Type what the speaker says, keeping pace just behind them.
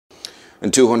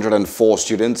And 204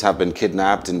 students have been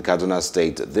kidnapped in Kaduna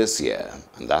State this year.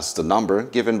 And that's the number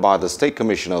given by the State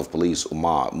Commissioner of Police,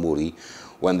 Umar Muri,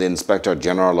 when the Inspector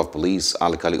General of Police,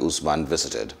 Alkali Usman,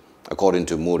 visited. According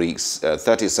to Muri,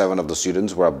 37 of the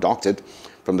students were abducted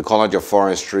from the College of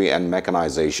Forestry and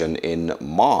Mechanization in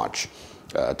March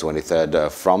 23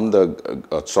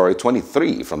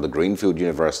 from the Greenfield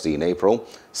University in April,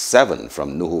 7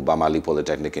 from Nuhu Bamali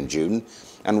Polytechnic in June,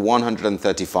 and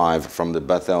 135 from the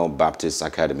Bethel Baptist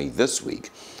Academy this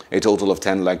week. A total of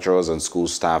 10 lecturers and school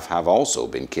staff have also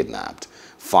been kidnapped.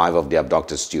 5 of the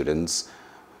abducted students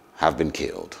have been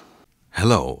killed.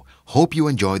 Hello, hope you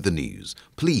enjoyed the news.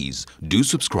 Please do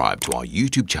subscribe to our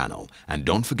YouTube channel and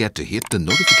don't forget to hit the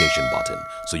notification button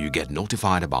so you get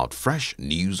notified about fresh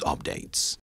news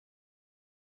updates.